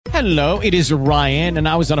Hello, it is Ryan, and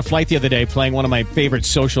I was on a flight the other day playing one of my favorite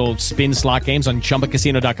social spin slot games on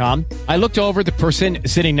ChumbaCasino.com. I looked over at the person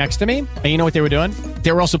sitting next to me, and you know what they were doing?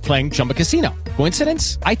 They were also playing Chumba Casino.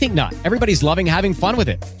 Coincidence? I think not. Everybody's loving having fun with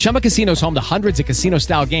it. Chumba Casino is home to hundreds of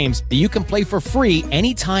casino-style games that you can play for free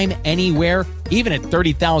anytime, anywhere, even at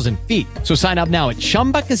 30,000 feet. So sign up now at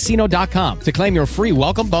ChumbaCasino.com to claim your free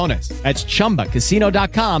welcome bonus. That's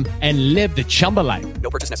ChumbaCasino.com and live the Chumba life.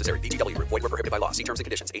 No purchase necessary. VGW. Void were prohibited by law. See terms and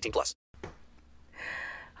conditions. 18+.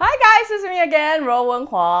 Hi guys, it's me again, Rowan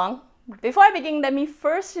Huang. Before I begin, let me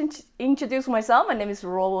first introduce myself. My name is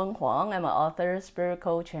Rowan Huang. I'm an author, spirit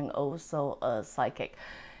coach, and also a psychic.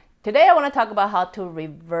 Today I want to talk about how to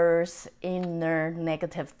reverse inner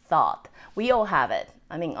negative thought. We all have it.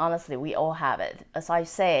 I mean, honestly, we all have it. As I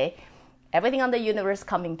say, everything on the universe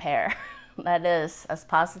comes in pair. That is, as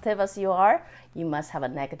positive as you are, you must have a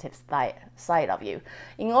negative side of you.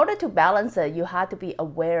 In order to balance it, you have to be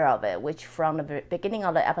aware of it, which from the beginning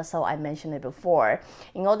of the episode, I mentioned it before.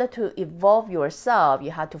 In order to evolve yourself, you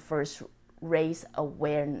have to first raise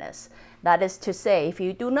awareness. That is to say, if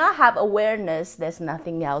you do not have awareness, there's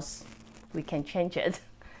nothing else we can change it.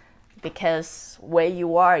 Because where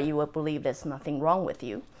you are, you will believe there's nothing wrong with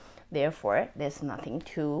you. Therefore, there's nothing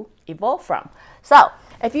to evolve from. So,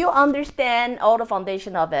 if you understand all the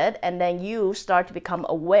foundation of it, and then you start to become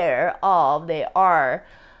aware of there are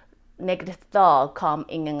negative thoughts come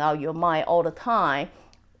in and out your mind all the time,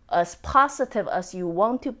 as positive as you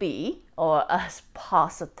want to be, or as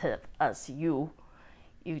positive as you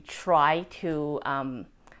try to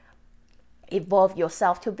evolve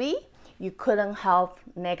yourself to be, you couldn't have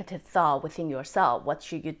negative thought within yourself. What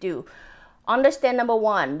should you do? Understand, number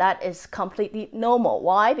one, that is completely normal.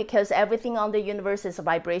 Why? Because everything on the universe is a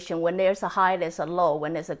vibration. When there's a high, there's a low.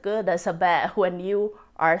 When there's a good, there's a bad. When you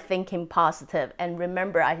are thinking positive. And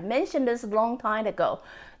remember, I mentioned this a long time ago.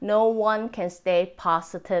 No one can stay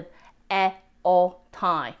positive at all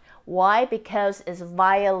time. Why? Because it's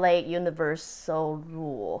violate universal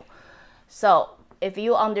rule. So if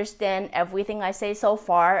you understand everything I say so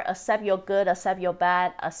far, accept your good, accept your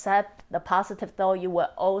bad, accept the positive thought, you will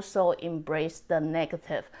also embrace the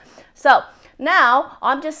negative. So now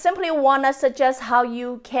I'm just simply want to suggest how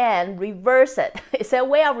you can reverse it. Is there a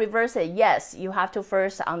way of reverse it? Yes, you have to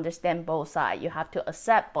first understand both sides. You have to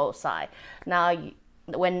accept both sides. Now,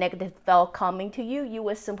 when negative thought coming to you, you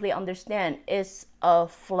will simply understand it's a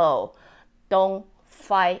flow. Don't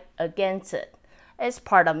fight against it. It's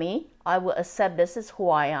part of me. I will accept this is who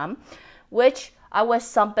I am, which I will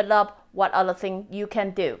sum it up what other thing you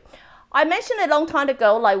can do. I mentioned a long time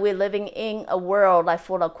ago, like we're living in a world like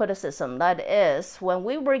full of criticism. That is, when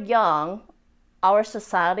we were young, our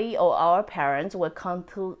society or our parents were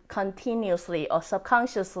continuously or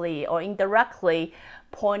subconsciously or indirectly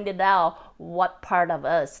pointed out what part of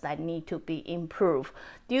us that need to be improved.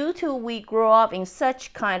 Due to we grow up in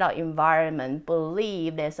such kind of environment,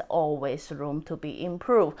 believe there's always room to be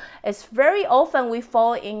improved. It's very often we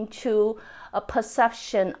fall into a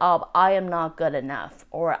perception of I am not good enough,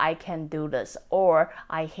 or I can't do this, or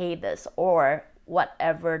I hate this, or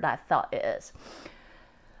whatever that thought is.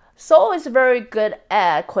 Soul is very good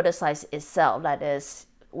at criticize itself. That is,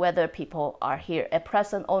 whether people are here at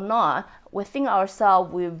present or not, within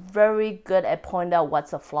ourselves, we're very good at pointing out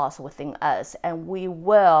what's a flaws within us. And we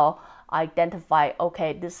will identify,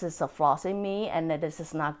 okay, this is a flaws in me and this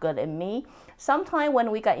is not good in me. Sometimes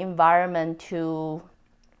when we got environment to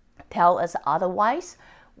tell us otherwise,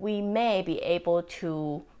 we may be able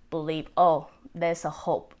to believe, oh, there's a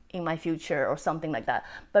hope in my future or something like that.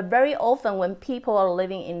 But very often when people are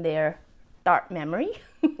living in their dark memory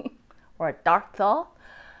or dark thought,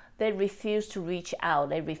 they refuse to reach out.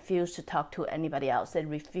 They refuse to talk to anybody else. They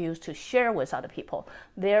refuse to share with other people.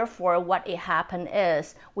 Therefore, what it happened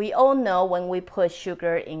is, we all know when we put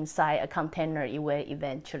sugar inside a container, it will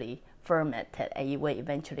eventually fermented and it will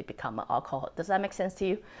eventually become an alcohol. Does that make sense to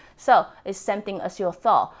you? So it's same thing as your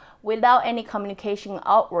thought. Without any communication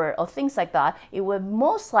outward or things like that, it will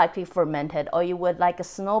most likely fermented, or it would like a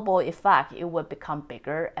snowball effect. It will become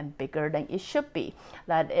bigger and bigger than it should be.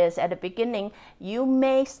 That is, at the beginning, you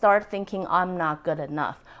may start thinking, I'm not good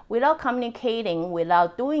enough. Without communicating,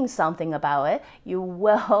 without doing something about it, you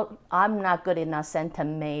will, I'm not good enough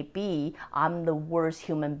sentence may be, I'm the worst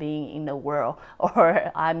human being in the world,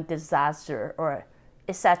 or I'm disaster, or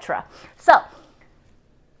etc. So,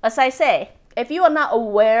 as I say, if you are not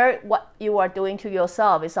aware what you are doing to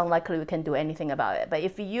yourself, it's unlikely you can do anything about it. But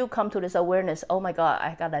if you come to this awareness, oh my God,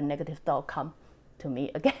 I got a negative thought come to me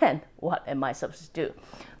again. What am I supposed to do?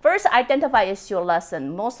 First, identify is your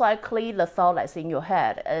lesson. Most likely, the thought that's in your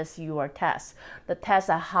head is your test. The test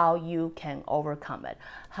is how you can overcome it,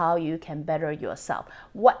 how you can better yourself.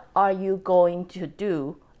 What are you going to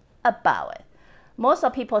do about it? Most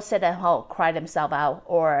of people sit at home, cry themselves out,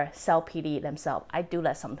 or self-pity themselves. I do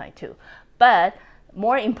that sometimes too. But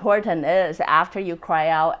more important is after you cry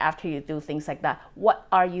out, after you do things like that, what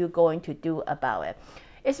are you going to do about it?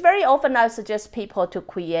 It's very often I suggest people to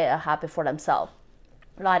create a habit for themselves.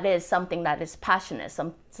 That is something that is passionate,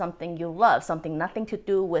 something you love, something nothing to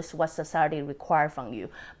do with what society requires from you.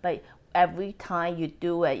 But every time you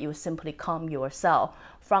do it, you simply calm yourself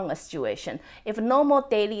from a situation. If normal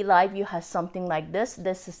daily life you have something like this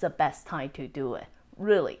is the best time to do it.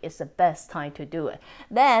 Really, it's the best time to do it.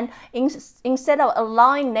 Then, instead of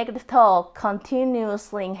allowing negative thought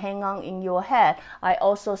continuously hang on in your head, I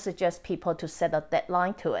also suggest people to set a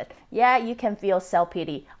deadline to it. Yeah, you can feel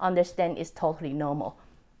self-pity. Understand it's totally normal.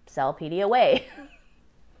 Self-pity away.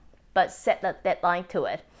 But set a deadline to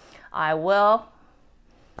it. I will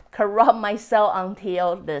corrupt myself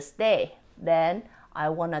until this day. Then I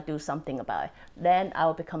want to do something about it. Then I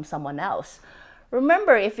will become someone else.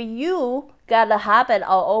 Remember, if you got a habit of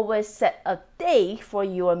always set a date for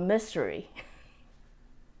your misery,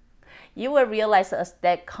 you will realize as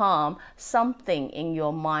that calm, something in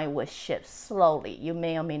your mind will shift slowly. You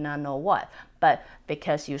may or may not know what, but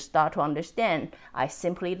because you start to understand, I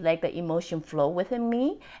simply let the emotion flow within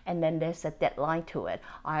me, and then there's a deadline to it.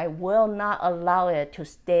 I will not allow it to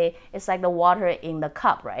stay. It's like the water in the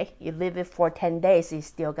cup, right? You leave it for 10 days, it's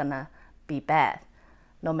still gonna be bad,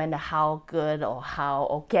 no matter how good or how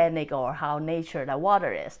organic or how nature the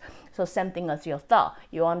water is. So same thing as your thought.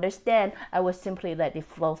 You understand, I will simply let it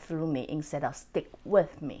flow through me instead of stick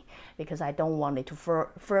with me, because I don't want it to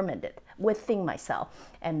ferment it within myself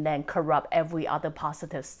and then corrupt every other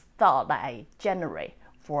positive thought that I generate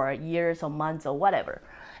for years or months or whatever.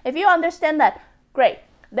 If you understand that, great.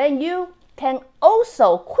 Then you can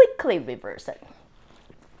also quickly reverse it.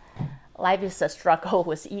 Life is a struggle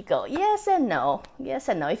with ego. Yes and no. Yes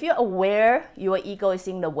and no. If you're aware your ego is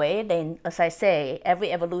in the way, then as I say,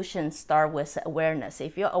 every evolution starts with awareness.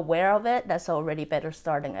 If you're aware of it, that's already better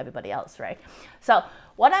start than everybody else, right? So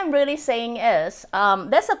what I'm really saying is,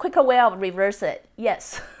 there's a quicker way of reverse it.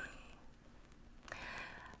 Yes.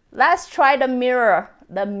 Let's try the mirror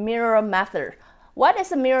method. What is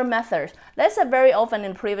the mirror method? That's a very often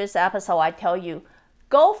in previous episode I tell you,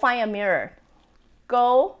 go find a mirror.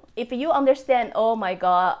 If you understand, oh my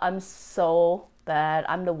God, I'm so bad,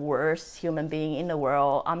 I'm the worst human being in the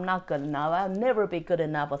world, I'm not good enough, I'll never be good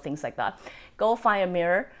enough, or things like that. Go find a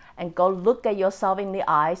mirror and go look at yourself in the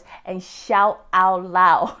eyes and shout out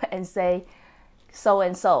loud and say, so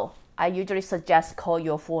and so. I usually suggest call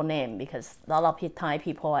your full name, because a lot of time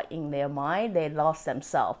people are in their mind, they lost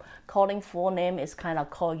themselves. Calling full name is kind of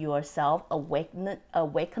call yourself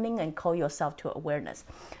awakening and call yourself to awareness.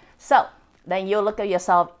 So then you look at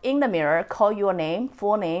yourself in the mirror, call your name,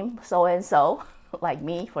 full name, so and so, like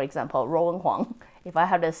me, for example, Rowan Huang. If I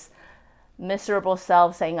have this miserable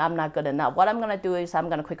self saying I'm not good enough, what I'm going to do is I'm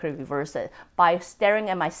going to quickly reverse it by staring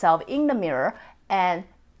at myself in the mirror and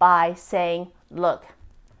by saying, look,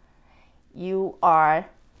 you are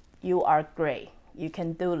great. You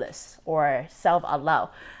can do this, or say out loud.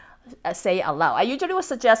 I usually would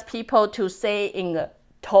suggest people to say in a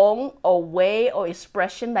tone or way or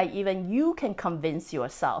expression that even you can convince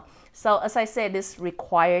yourself. So as I said, this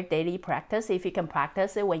requires daily practice. If you can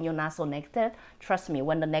practice it when you're not so negative, trust me,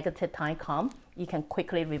 when the negative time comes, you can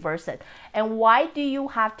quickly reverse it. And why do you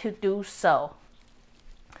have to do so?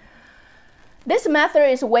 This method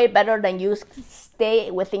is way better than you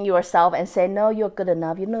stay within yourself and say, no, you're good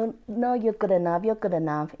enough. No, you're good enough. You're good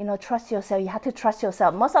enough. Trust yourself. You have to trust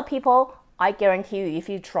yourself. Most of people, I guarantee you, if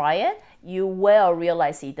you try it, you will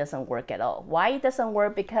realize it doesn't work at all. Why it doesn't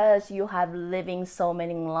work? Because you have living so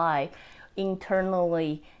many lives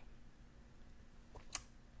internally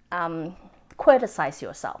criticize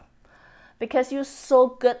yourself. Because you're so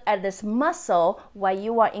good at this muscle, while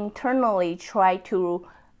you are internally try to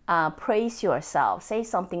praise yourself, say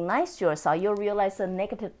something nice to yourself, you'll realize a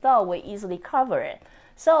negative thought will easily cover it.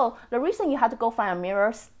 So the reason you have to go find a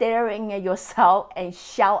mirror, staring at yourself and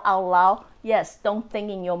shout out loud, yes, don't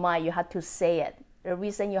think in your mind, you have to say it. The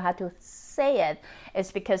reason you have to say it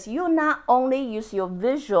is because you not only use your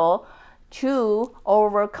visual to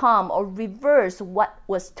overcome or reverse what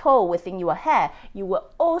was told within your head, you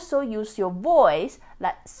will also use your voice,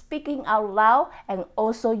 like speaking out loud, and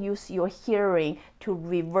also use your hearing to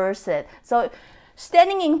reverse it. So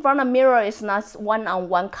Standing in front of a mirror is not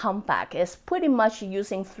one-on-one combat. It's pretty much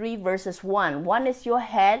using 3 versus 1. One is your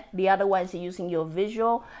head, the other one is using your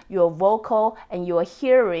visual, your vocal, and your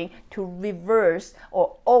hearing to reverse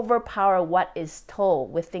or overpower what is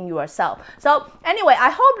told within yourself. So anyway,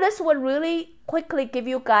 I hope this would really quickly give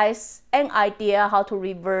you guys an idea how to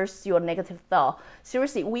reverse your negative thought.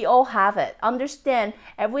 Seriously, we all have it. Understand,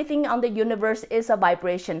 everything on the universe is a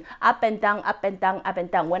vibration. Up and down, up and down, up and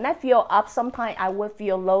down. When I feel up sometimes, I will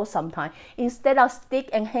feel low sometimes. Instead of stick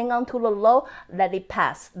and hang on to the low, let it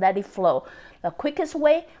pass, let it flow. The quickest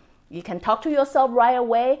way, you can talk to yourself right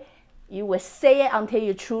away. You will say it until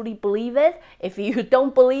you truly believe it. If you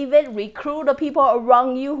don't believe it, recruit the people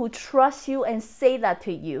around you who trust you and say that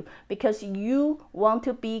to you because you want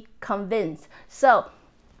to be convinced. So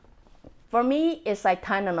for me, it's like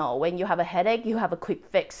Tylenol. When you have a headache, you have a quick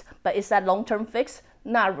fix. But is that long-term fix?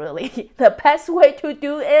 Not really. The best way to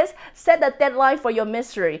do is set a deadline for your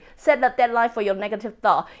misery. Set a deadline for your negative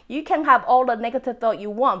thought. You can have all the negative thought you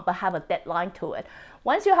want, but have a deadline to it.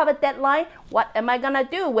 Once you have a deadline, what am I gonna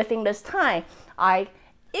do within this time?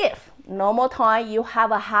 If normal time you have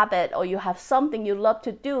a habit or you have something you love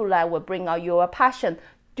to do that will bring out your passion,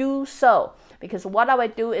 do so. Because what I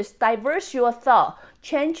would do is diverse your thought,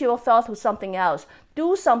 change your thought to something else,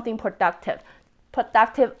 do something productive.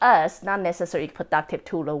 Productive us, not necessarily productive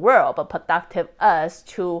to the world, but productive us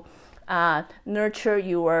to nurture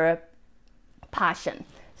your passion.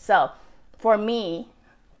 So for me,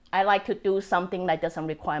 I like to do something that doesn't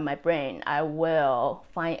require my brain. I will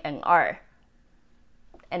find an art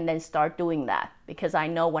and then start doing that because I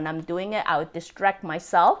know when I'm doing it, I will distract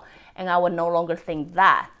myself and I will no longer think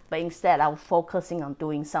that, but instead I will focusing on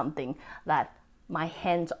doing something that my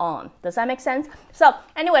hands on. Does that make sense? So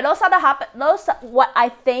anyway, those are what I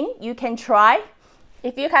think you can try.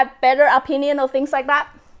 If you have better opinion or things like that,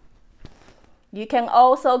 you can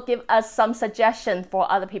also give us some suggestions for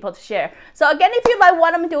other people to share. So again, if you like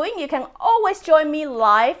what I'm doing, you can always join me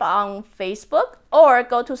live on Facebook or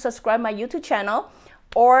go to subscribe my YouTube channel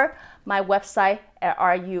or my website at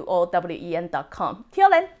ruowen.com. Till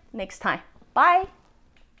then, next time. Bye.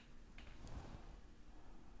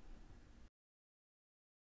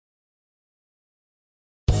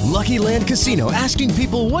 Lucky Land Casino, asking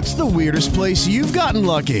people, what's the weirdest place you've gotten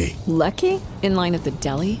lucky? Lucky? In line at the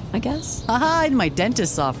deli, I guess? Aha, in my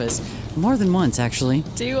dentist's office. More than once, actually.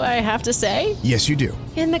 Do I have to say? Yes, you do.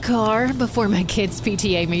 In the car before my kids'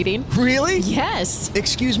 PTA meeting. Really? Yes.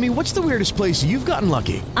 Excuse me, what's the weirdest place you've gotten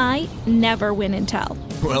lucky? I never win and tell.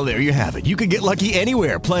 Well, there you have it. You can get lucky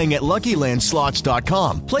anywhere, playing at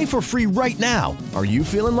LuckyLandSlots.com. Play for free right now. Are you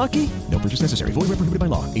feeling lucky? No purchase necessary. Void where prohibited by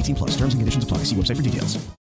law. 18+. Terms and conditions apply. See website for details.